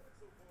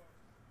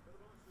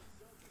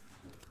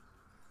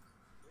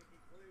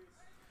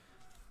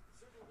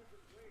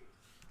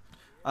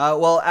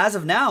 Well, as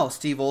of now,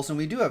 Steve Olson,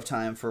 we do have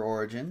time for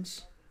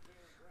Origins.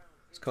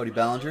 It's Cody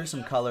Bellinger,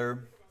 some color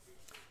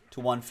to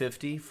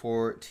 150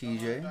 for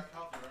TJ.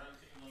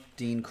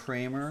 Dean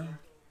Kramer,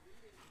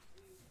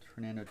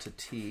 Fernando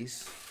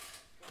Tatis,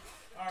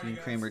 Dean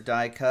Kramer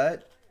die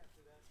cut.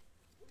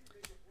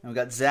 And we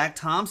got Zach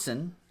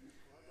Thompson,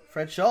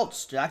 Fred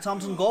Schultz, Jack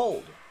Thompson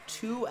gold,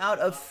 2 out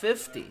of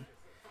 50.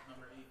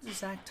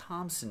 Zach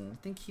Thompson,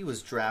 I think he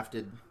was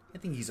drafted. I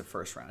think he's a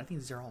first round. I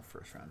think these are all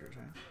first rounders,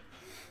 right?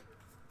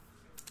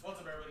 What's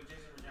up, everybody?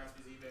 Jason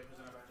Rajkowski's eBay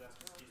presented by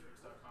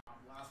JaspysCaseBreaks.com.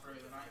 Last break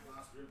of the night,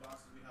 last 3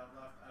 boxes we have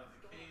left out of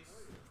the case.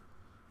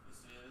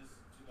 This is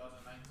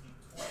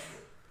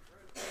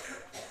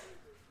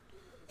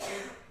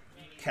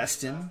 2019-20.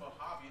 Keston.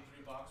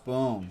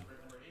 Boom.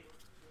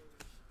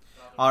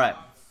 All right.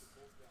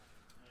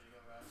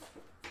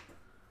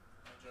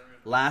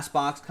 Last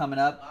box coming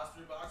up. Last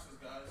 3 boxes,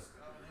 guys.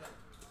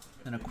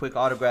 And a quick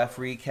autograph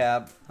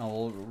recap.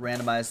 We'll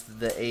randomize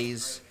the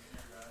A's,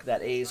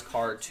 that A's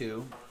card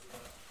too.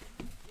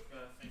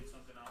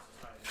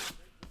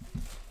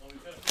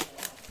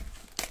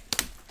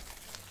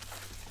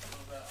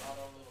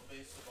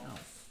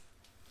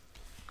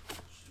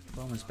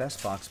 Bowman's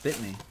Best box bit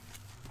me.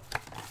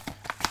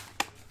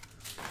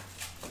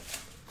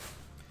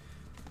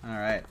 All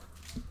right.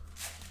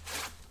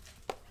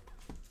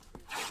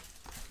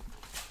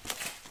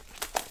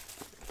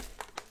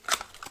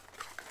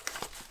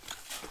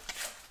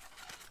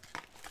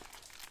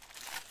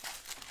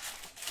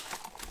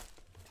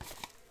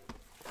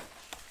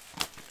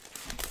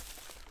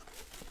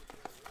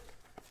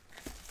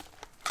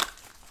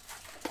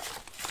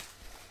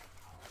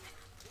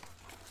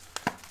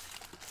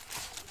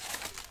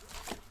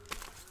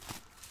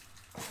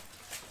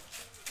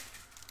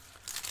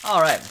 All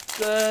right.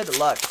 Good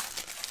luck.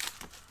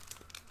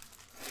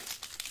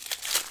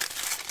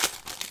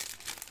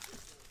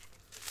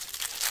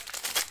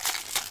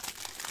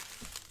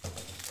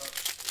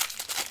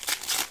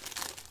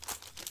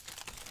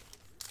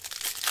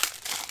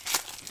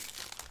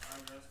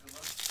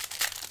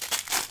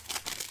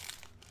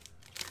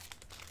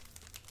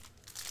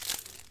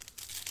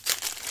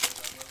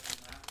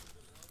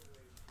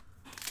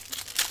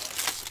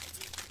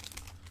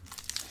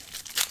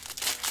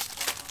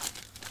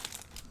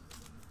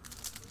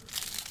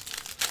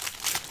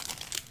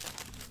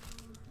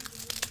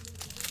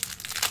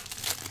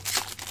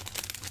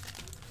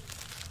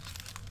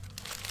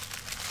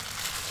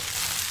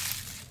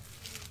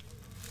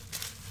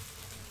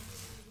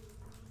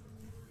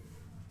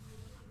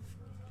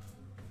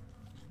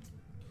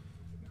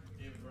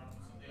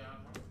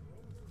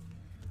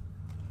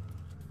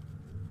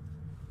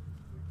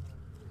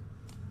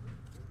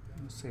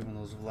 Saving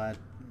those Vlad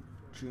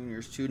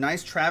Juniors too.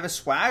 Nice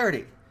Travis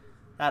Swaggerty.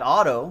 That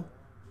auto.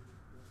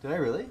 Did I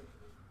really?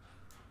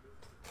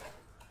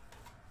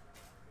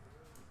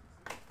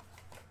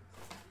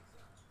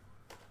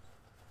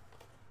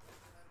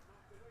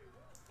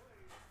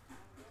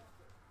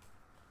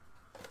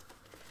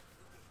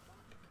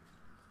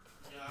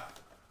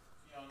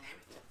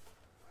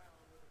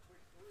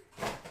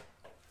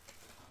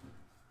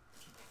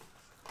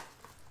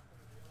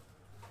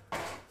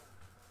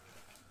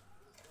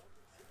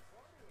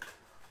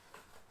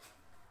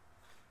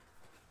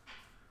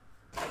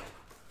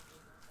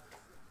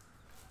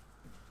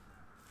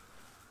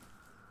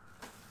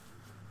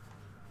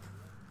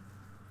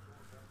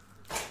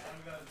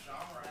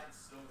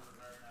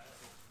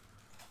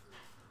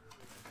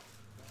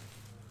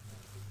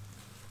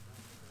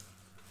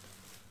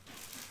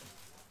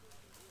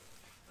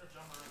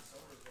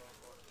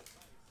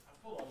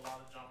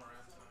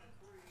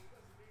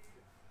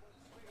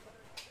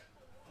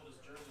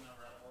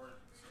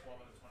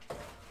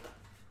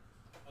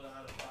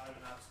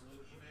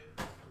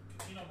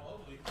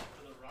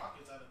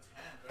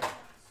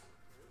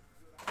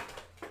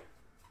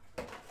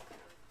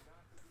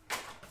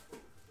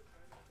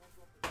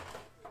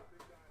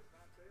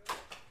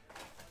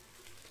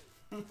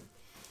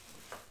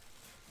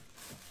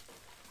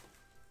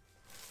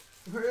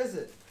 Where is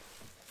it?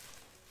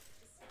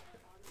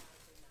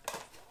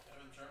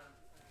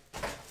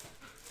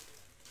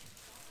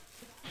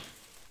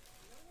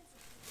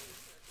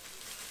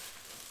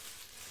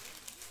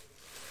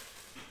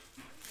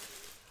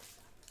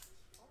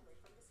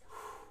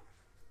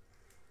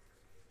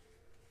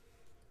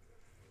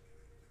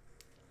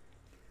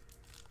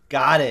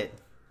 Got it.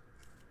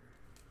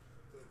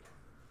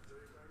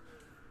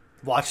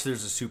 Watch,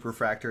 there's a super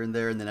fractor in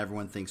there, and then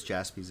everyone thinks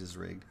Jaspy's is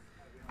rigged.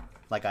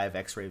 Like I have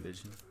X-ray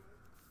vision.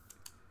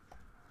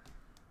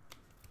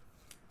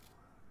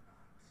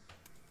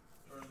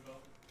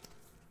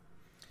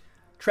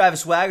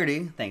 Travis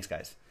Swaggerty. Thanks,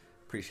 guys.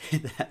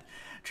 Appreciate that.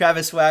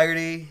 Travis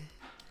Swaggerty.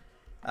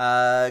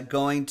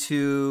 Going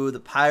to the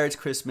Pirates,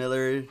 Chris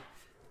Miller,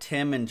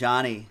 Tim, and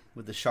Johnny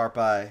with the sharp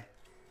eye.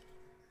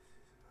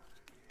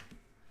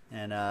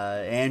 And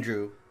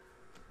Andrew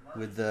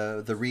with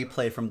the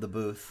replay from the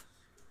booth.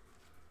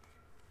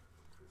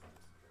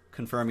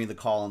 Confirming the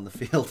call on the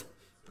field.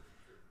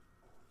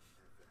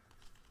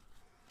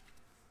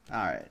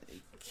 All right.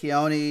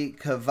 Keone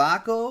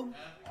Cavaco.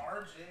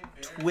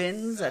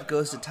 Twins. That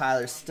goes to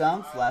Tyler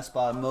Stumpf. Last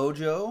spot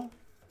Mojo.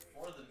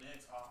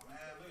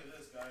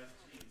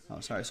 Oh,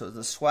 sorry. So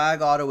the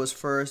swag auto was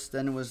first.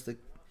 Then it was the...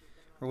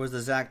 Or was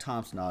the Zach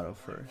Thompson auto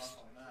first?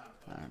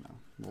 I don't know.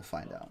 We'll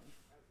find out.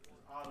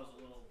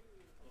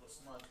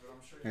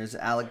 Here's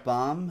Alec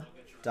Baum.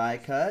 Die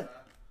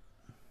cut.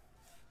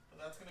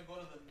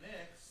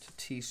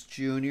 Tatis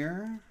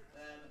Jr.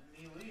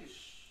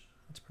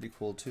 That's pretty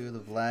cool too. The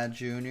Vlad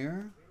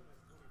Jr.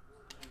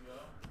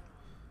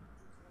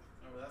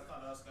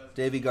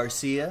 Davy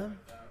Garcia.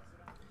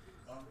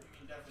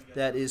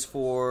 That is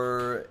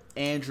for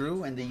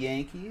Andrew and the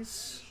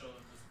Yankees,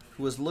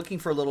 who was looking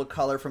for a little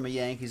color from a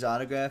Yankees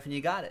autograph, and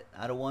you got it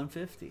out of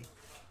 150.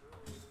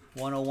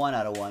 101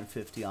 out of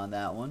 150 on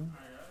that one.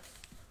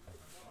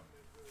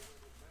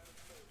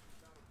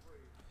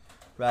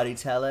 Rowdy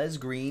Tellez,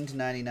 green to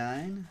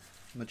 99.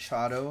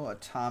 Machado,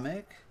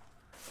 atomic.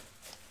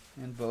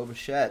 And Bo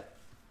Bichette.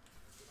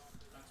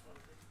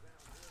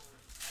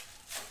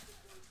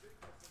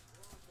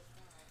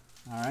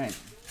 All right.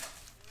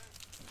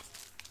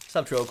 What's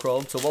up, Joe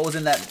Crow? So what was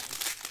in that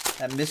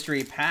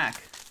mystery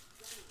pack?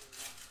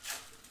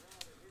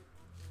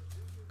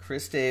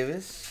 Chris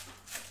Davis.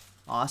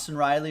 Austin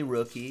Riley,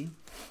 rookie.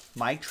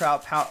 Mike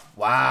Trout,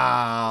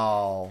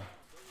 wow.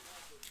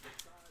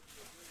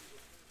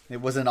 It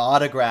was an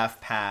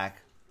autograph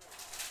pack.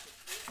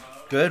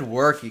 Good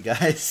work, you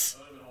guys.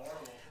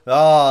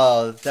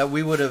 Oh, that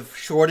we would have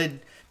shorted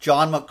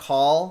John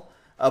McCall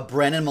a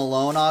Brennan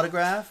Malone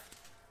autograph.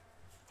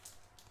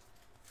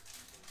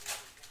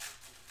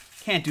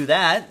 Can't do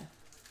that.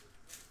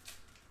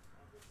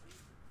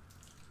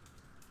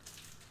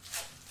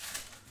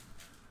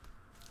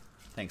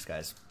 Thanks,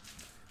 guys.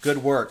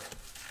 Good work.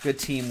 Good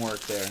teamwork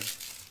there.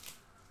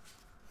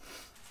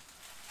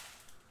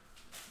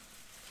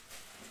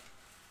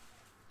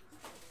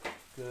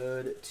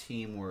 Good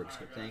teamwork. So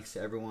thanks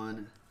to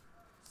everyone.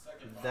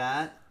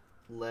 That,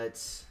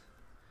 let's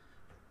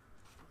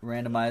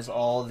randomize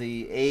all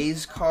the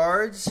A's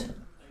cards.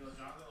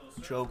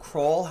 Joe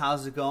Kroll,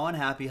 how's it going?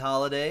 Happy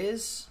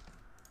holidays.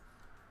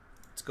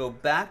 Let's go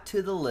back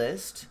to the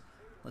list.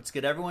 Let's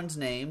get everyone's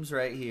names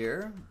right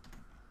here.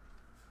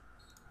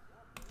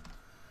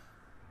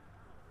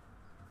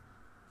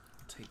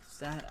 Take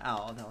that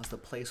out. That was the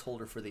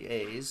placeholder for the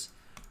A's.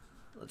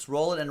 Let's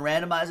roll it and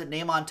randomize it.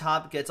 Name on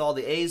top gets all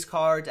the A's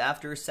cards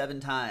after 7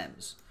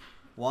 times.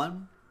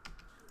 1,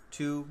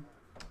 2,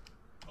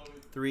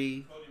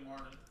 3,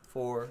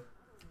 4,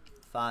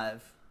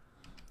 5,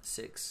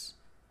 6,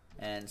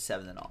 and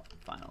 7 in all.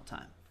 Final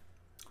time.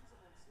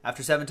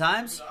 After 7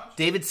 times,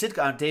 David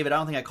Sitka. David, I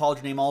don't think I called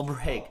your name all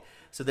break.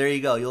 So there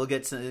you go. You'll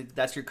get some,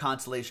 that's your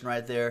consolation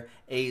right there.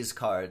 A's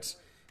cards.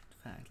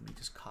 In fact, let me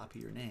just copy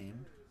your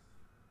name.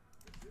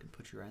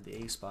 Put you right in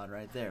the A spot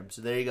right there.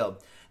 So there you go.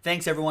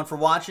 Thanks everyone for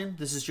watching.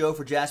 This is Joe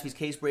for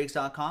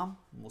JaspysCaseBreaks.com.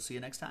 We'll see you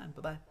next time.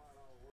 Bye-bye.